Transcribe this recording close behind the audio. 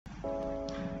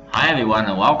Hi everyone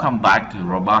and welcome back to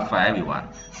Robot for Everyone.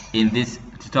 In this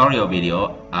tutorial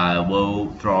video, I will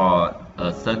draw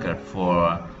a circuit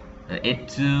for the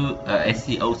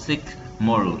SC06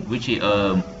 module, which is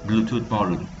a Bluetooth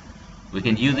module. We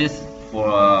can use this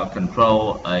for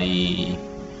control a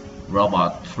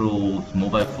robot through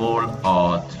mobile phone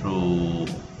or through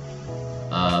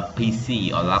a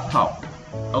PC or laptop.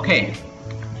 Okay,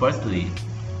 firstly,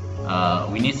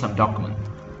 we need some document.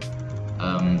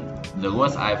 The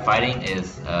words I'm finding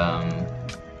is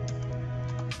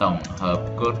tổng hợp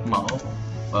code mẫu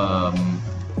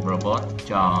robot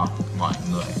cho mọi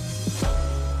người.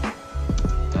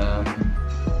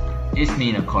 It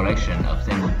means a collection of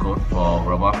sample code for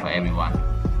robot for everyone.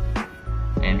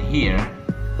 And here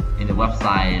in the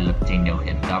website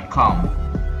lập-trình-điều-khiển.com,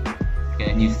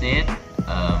 can you see it?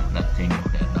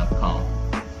 lập-trình-điều-khiển.com.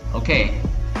 Okay,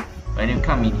 when you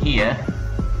come in here,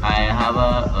 I have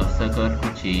a circuit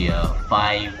which is a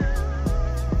 5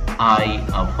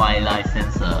 light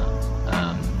sensor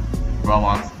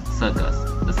robot circuit.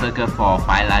 The circuit for 5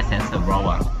 light sensor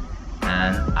robot,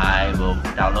 and I will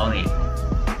download it.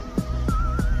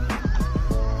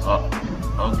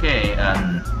 Okay,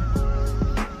 and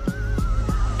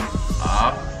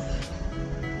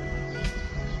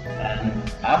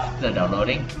after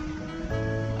downloading,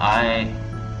 I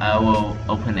will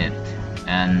open it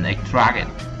and extract it.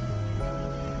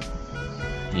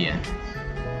 Here,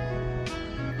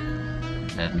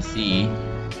 let me see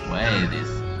where it is.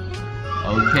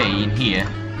 Okay, in here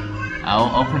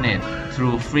I'll open it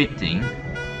through printing,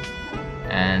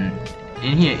 and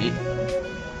in here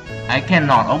I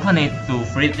cannot open it through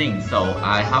printing, so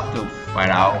I have to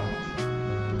find out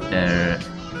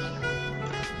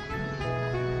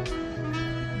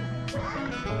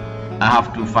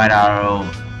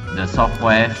the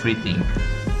software printing.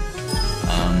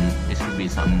 It should be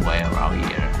somewhere around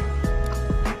here,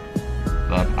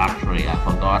 but actually I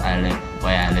forgot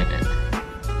where I left it.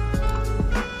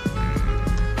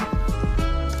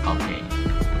 Okay,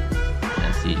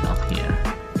 let's see it up here.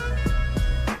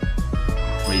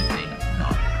 Printing, no.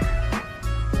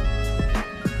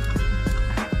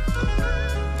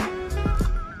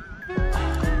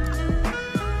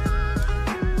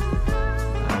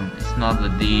 It's not the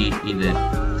D in the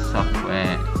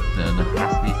software. The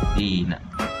hard disk D.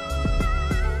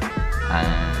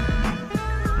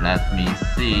 Let me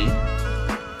see.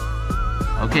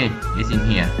 Okay, it's in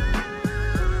here.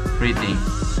 Printing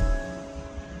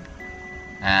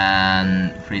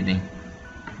and printing.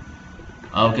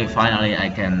 Okay, finally I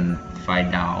can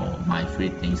find out my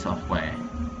printing software.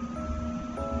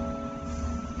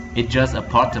 It's just a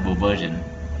portable version,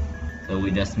 so we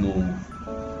just move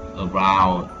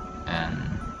around, and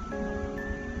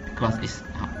because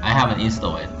I haven't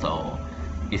installed it, so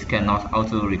it cannot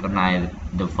auto recognize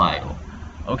the file.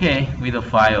 Okay, with the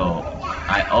file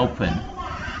I open,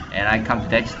 and I come to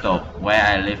desktop where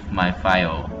I left my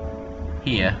file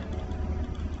here,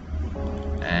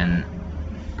 and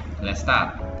let's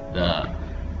start.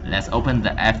 Let's open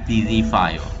the FTZ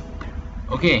file.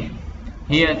 Okay,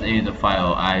 here is the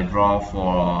file I draw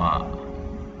for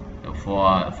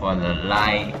the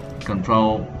line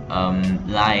control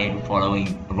line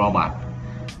following robot.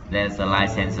 There's a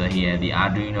light sensor here, the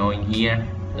Arduino in here,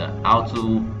 the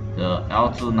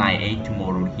L298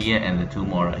 module here, and the 2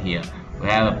 module here. We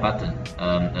have a button,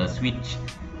 a switch,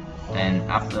 and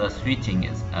after switching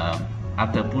it,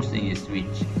 after pushing a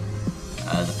switch,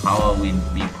 the power will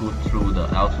be put through the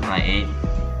L298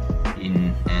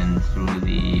 in and through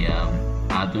the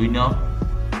Arduino,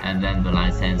 and then the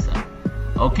light sensor.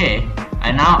 Okay,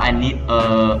 and now I need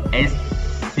a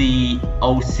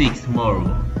SC06 module.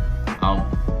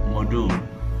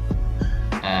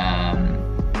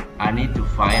 I need to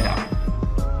find out,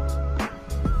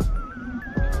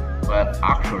 but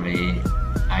actually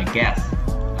I guess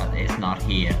that it's not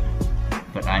here,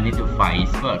 but I need to find it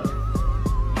first.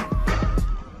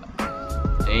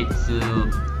 It's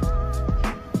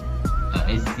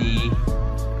SC.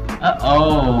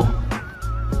 Oh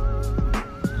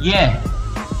yeah,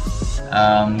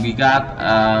 we got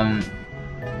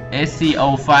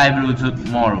SC05 Bluetooth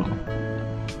module,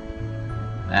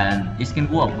 and it can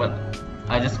work, but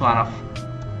I just want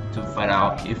to find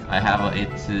out if I have a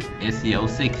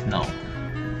SC06. No,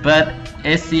 but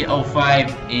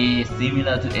SC05 is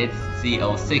similar to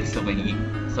SC06,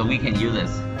 so we can use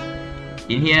this.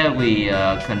 In here we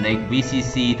connect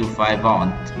VCC to 5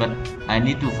 volts, but I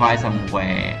need to find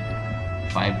somewhere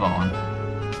 5 volts.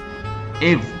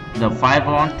 If the 5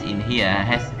 volts in here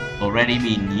has already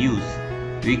been used,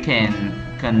 we can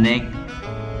connect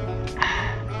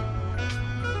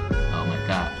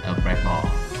a breadboard.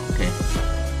 Okay,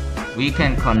 we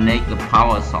can connect the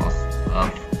power source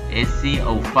of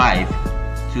AC05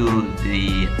 to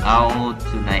the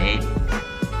R298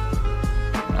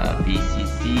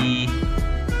 BCC.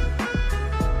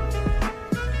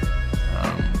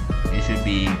 It should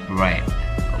be red.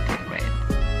 Okay, red.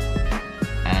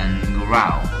 And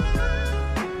ground.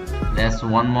 There's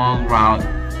one more ground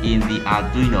in the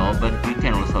Arduino, but we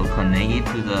can also connect it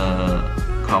to the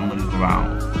common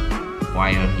ground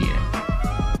wire here.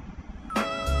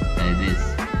 Like this.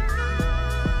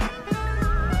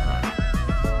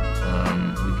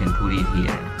 We can put it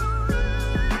here.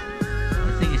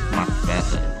 I think it's much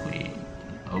better if we.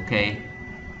 Okay,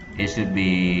 it should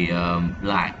be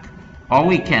black. Or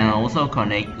we can also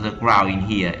connect the ground in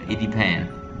here. It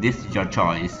depends. This is your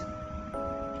choice.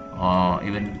 Or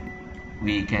even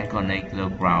we can connect the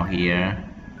ground here.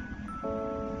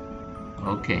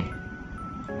 Okay,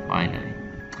 finally.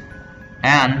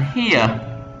 And here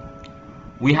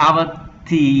we have a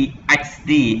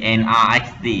TXD and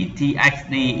RXD.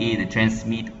 TXD is the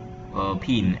transmit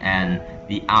pin, and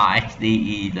the RXD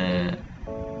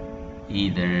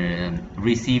is the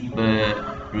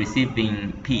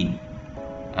receiving pin.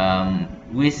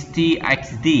 With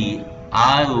TXD,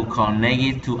 I will connect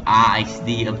it to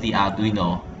RXD of the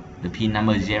Arduino, the pin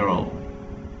number 0.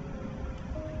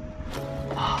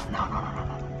 Oh,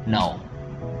 no.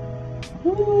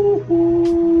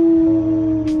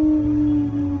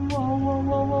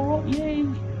 Whoa, yay.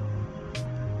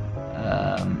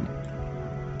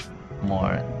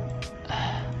 More.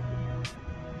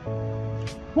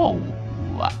 Whoa.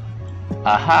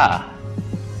 Aha.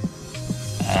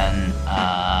 And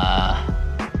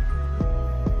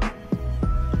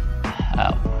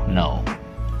oh, no.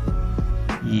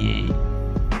 Yay.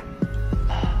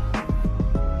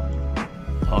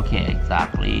 Okay,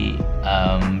 exactly.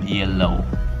 Yellow.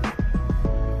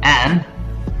 And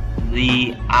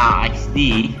the RXD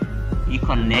is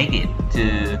connected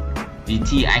to the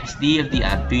TXD of the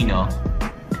Arduino.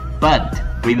 But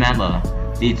remember,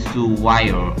 these two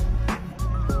wires.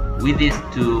 With these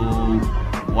two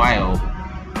wires,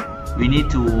 we need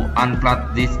to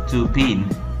unplug these two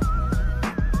pins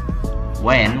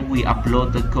when we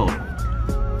upload the code.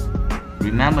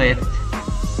 Remember it.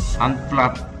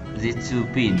 Unplug these two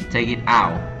pins, take it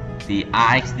out, the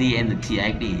RXD and the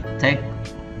TXD. Take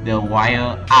the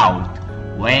wire out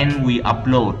when we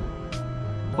upload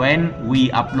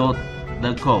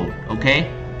the code. Okay,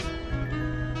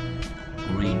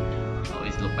 green, so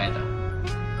it looks better.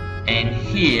 And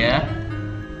here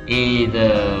is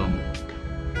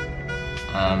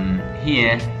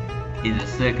the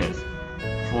circuit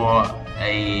for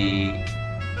a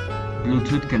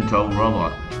Bluetooth control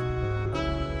robot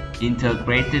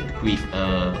integrated with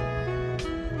a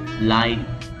line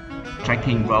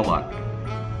tracking robot.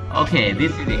 Okay,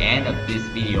 this is the end of this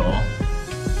video,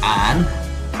 and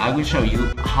I will show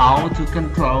you how to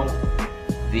control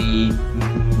the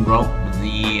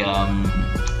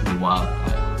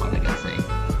what I can say,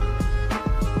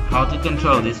 how to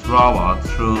control this robot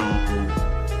through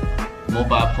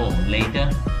mobile phone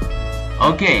later.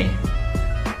 Okay,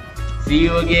 see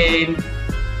you again.